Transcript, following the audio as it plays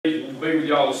be with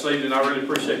y'all this evening. I really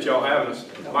appreciate y'all having us.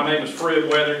 My name is Fred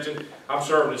Weatherington. I'm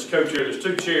serving as co-chair. There's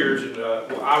two chairs, and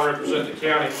I represent the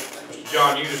county. Mr.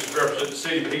 John Eunice represents the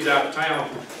city, but he's out of town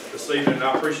this evening, and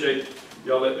I appreciate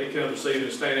y'all letting me come this evening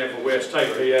and stand in for Wes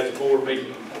Taylor. He has a board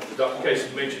meeting. Dr.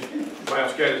 Casey mentioned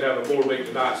Lowndes County is having a board meeting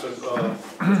tonight, so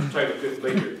Mr. Taylor couldn't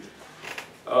be here.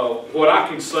 What I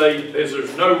can say is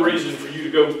there's no reason for you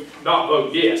to go not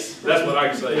vote yes. That's what I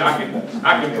can say. I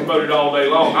can promote it all day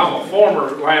long. I'm a former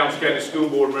Lowndes County School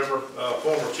Board member,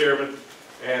 former chairman,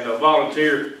 and a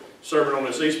volunteer serving on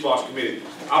this E-SPLOST committee.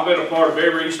 I've been a part of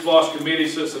every E-SPLOST committee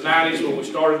since the 90s when we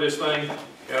started this thing,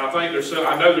 and I think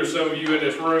I know there's some of you in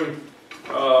this room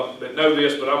that know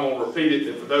this, but I'm going to repeat it.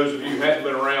 And for those of you who haven't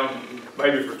been around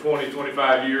maybe for 20,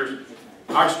 25 years,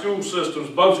 our school systems,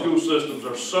 both school systems,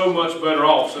 are so much better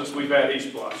off since we've had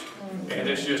E-SPLOST. And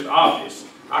it's just obvious.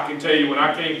 I can tell you when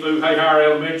I came through Hayhire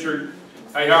Elementary,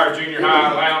 Hayhire Junior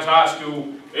High, Lowndes High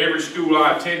School, every school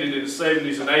I attended in the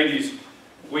 70s and 80s,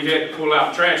 we had to pull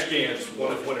out trash cans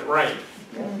when it rained.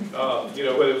 You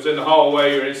know, whether it was in the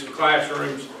hallway or in some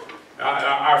classrooms.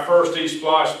 Our first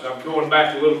E-SPLOST, I'm going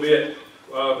back a little bit,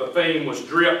 the theme was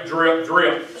drip, drip,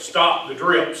 drip, stop the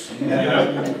drips, you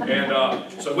know, and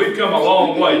so we've come a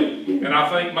long way, and I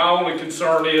think my only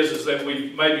concern is that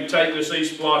we maybe take this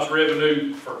E-SPLOST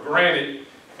revenue for granted,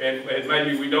 and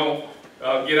maybe we don't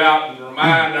get out and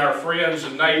remind our friends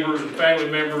and neighbors and family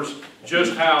members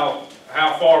just how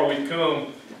far we've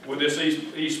come with this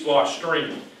E-SPLOST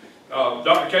stream.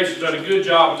 Dr. Casey's done a good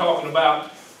job of talking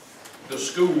about the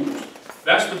schools.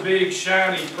 That's the big,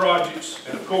 shiny projects,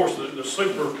 and of course, the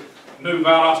super new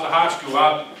Valdosta High School.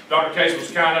 Dr. Casey was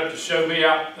kind enough to show me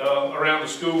out around the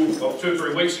school 2 or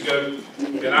 3 weeks ago,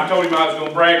 and I told him I was going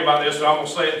to brag about this, so I'm going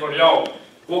to say it for y'all.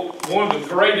 Well, one of the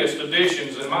greatest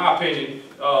additions, in my opinion,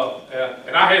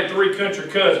 and I had 3 country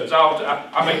cousins.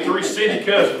 I mean, 3 city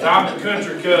cousins. I'm the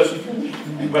country cousin.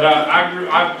 But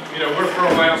you know, we're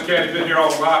from Lowndes County, been here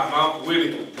all my life. My Uncle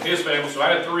Willie and his family, so I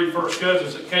had 3 first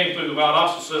cousins that came through the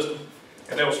Valdosta system.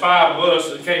 And there was 5 of us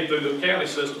that came through the county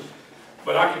system.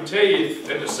 But I can tell you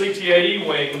that the CTAE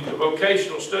wing, the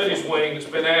vocational studies wing that's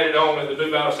been added on at the new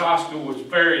Valdosta High School was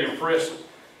very impressive.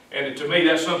 And to me,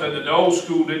 that's something that the old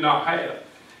school did not have.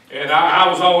 And I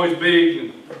was always big,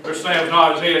 and there's Sam's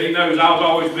nodding his head, he knows I was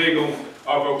always big on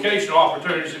our vocational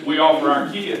opportunities that we offer our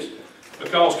kids.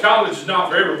 Because college is not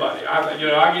for everybody. You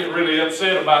know, I get really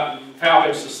upset about how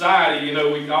in society, you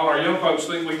know, all our young folks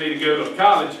think we need to go to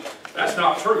college. That's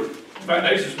not true. In fact,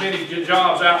 there's as many good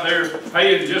jobs out there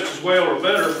paying just as well or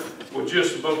better with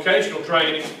just vocational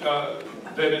training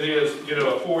than it is, you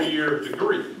know, a 4-year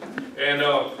degree. And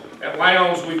at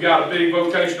Lowndes, we've got a big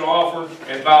vocational offering,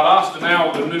 and Valdosta now,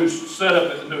 with the new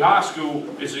setup at the new high school,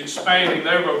 is expanding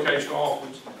their vocational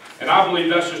offerings. And I believe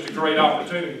that's just a great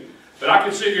opportunity. But I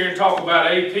could sit here and talk about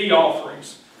AP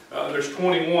offerings. There's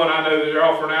 21 I know that they're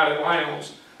offering out at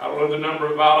Lowndes. I don't know the number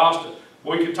at Valdosta.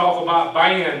 We could talk about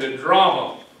band and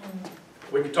drama.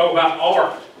 We could talk about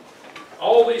art.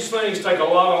 All these things take a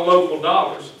lot of local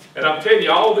dollars. And I'm telling you,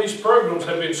 all these programs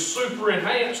have been super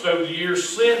enhanced over the years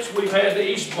since we've had the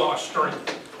E-SPLOST stream.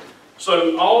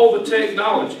 So all the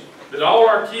technology that all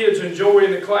our kids enjoy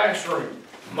in the classroom,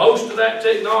 most of that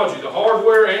technology, the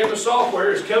hardware and the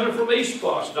software, is coming from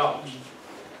E-SPLOST dollars.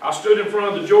 I stood in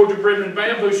front of the Georgia Bridgman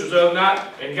Band Boosters the other night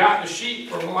and got the sheet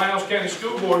from the Lowndes County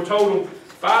School Board and told them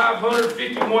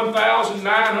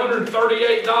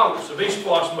 $551,938 of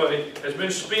E-SPLOST money has been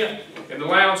spent in the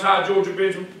Lowndes High Georgia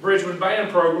Bridgman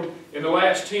Band program in the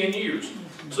last 10 years.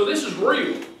 So this is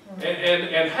real.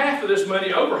 And half of this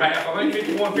money, over half, I think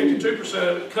 51, 52%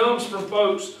 of it, comes from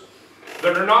folks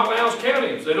that are not Lowndes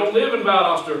Countyans. They don't live in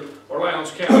Valdosta or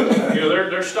Lowndes County. You know,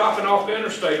 they're stopping off the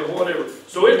interstate or whatever.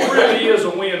 So it really is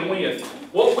a win-win.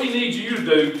 What we need you to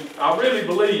do, I really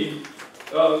believe,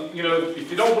 you know, if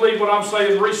you don't believe what I'm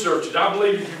saying, research it. I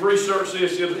believe if you research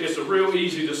this, it's a real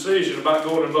easy decision about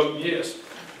going and voting yes.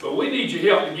 But we need your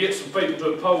help to get some people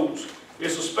to the polls.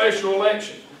 It's a special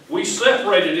election. We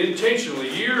separated intentionally.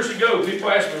 Years ago,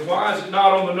 people asked me, why is it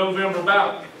not on the November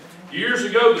ballot? Years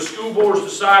ago, the school boards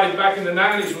decided back in the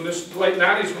 90s, late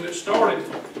 90s when it started,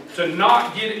 to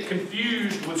not get it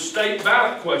confused with state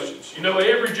ballot questions. You know,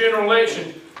 every general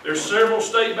election, there's several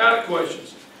state ballot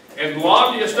questions. And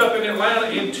lobbyists up in Atlanta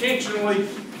intentionally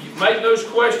make those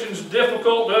questions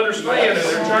difficult to understand, and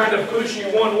they're trying to push you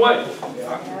one way.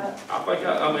 I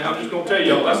mean, I'm just going to tell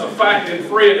y'all, that's a fact in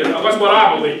Fred, that's what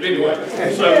I believe anyway.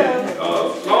 So, a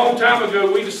long time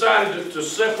ago, we decided to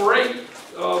separate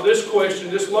this question,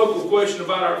 this local question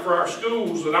about for our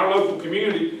schools and our local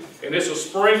community, and it's a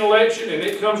spring election, and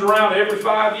it comes around every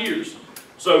 5 years.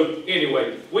 So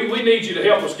anyway, we need you to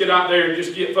help us get out there and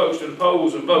just get folks to the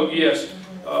polls and vote yes.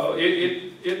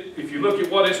 If you look at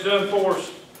what it's done for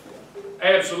us,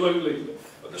 absolutely.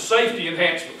 The safety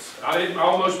enhancements, I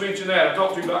almost mentioned that. I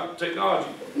talked to you about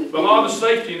technology. But a lot of the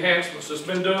safety enhancements that's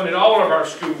been done in all of our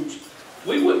schools,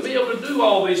 we wouldn't be able to do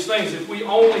all these things if we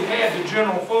only had the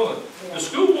general fund. The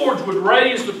school boards would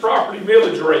raise the property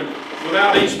millage rate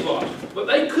without E-SPLOST, but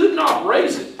they could not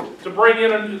raise it to bring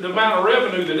in the amount of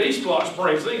revenue that E-SPLOST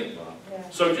brings in.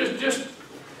 So just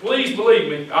please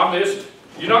believe me,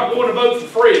 you're not going to vote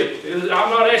for Fred. I'm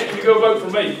not asking you to go vote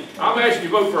for me. I'm asking you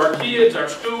to vote for our kids, our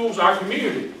schools, our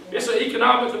community. It's an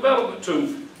economic development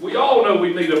tool. We all know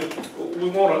we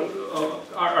want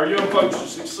our young folks to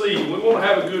succeed. We want to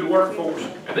have a good workforce.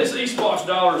 And this E-SPLOST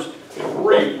dollars is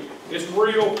real. It's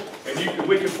real, and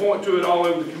we can point to it all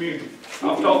over the community.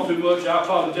 I've talked too much. I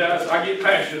apologize. I get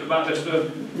passionate about this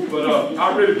stuff. But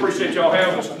I really appreciate y'all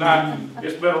having us tonight.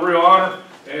 It's been a real honor.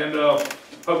 And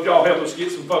hope y'all help us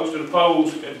get some folks to the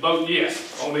polls and vote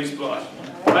yes on E-SPLOST.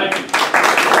 Thank you.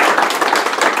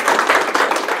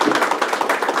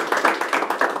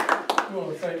 We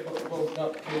want to thank both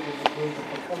Dr.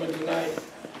 for coming tonight.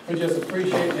 We just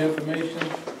appreciate the information,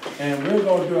 and we're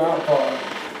going to do our part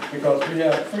because we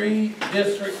have 3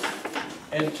 districts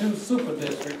and 2 super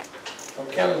districts of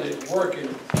candidates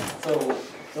working. So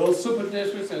those super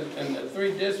districts and the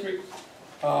 3 districts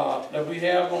that we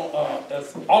have on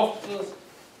as officers,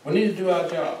 we need to do our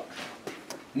job.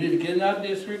 We need to get in our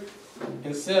district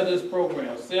and sell this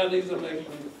program, sell these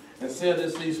elections, and sell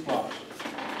this E-SPLOST.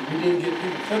 We need to get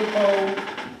people to the poll.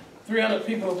 300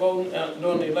 people voting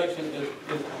during the election is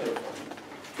pitiful.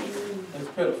 It's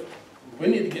pitiful. We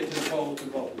need to get to the polls to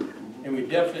vote. And we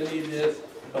definitely need this.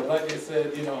 But like they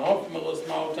said, you know, I'm from a little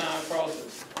small town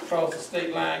across the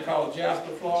state line called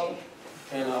Jasper, Florida.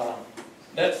 And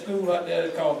that school out there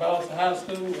is called Vallis High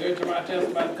School. Every time I tell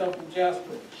somebody to come from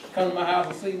Jasper, come to my house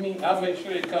and see me, I make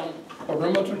sure they come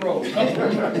perimeter road. Come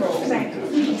perimeter road.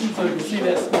 So you can see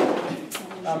that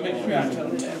school. I make sure I tell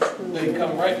them that. They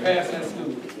come right past that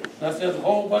school. Now there's a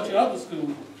whole bunch of other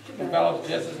schools that Vallis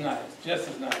just as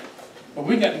nice. But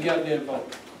we got to get out there and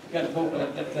vote. We got to vote for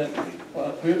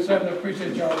that. We certainly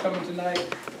appreciate y'all coming tonight.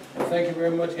 And thank you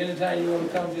very much. Anytime you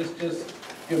want to come, just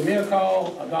give me a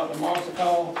call, or Dr. Morris a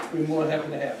call. We're more than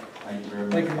happy to have you.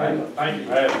 Thank you very much. Thank you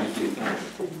very much. Thank you for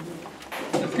having me.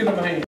 Let's give them a hand.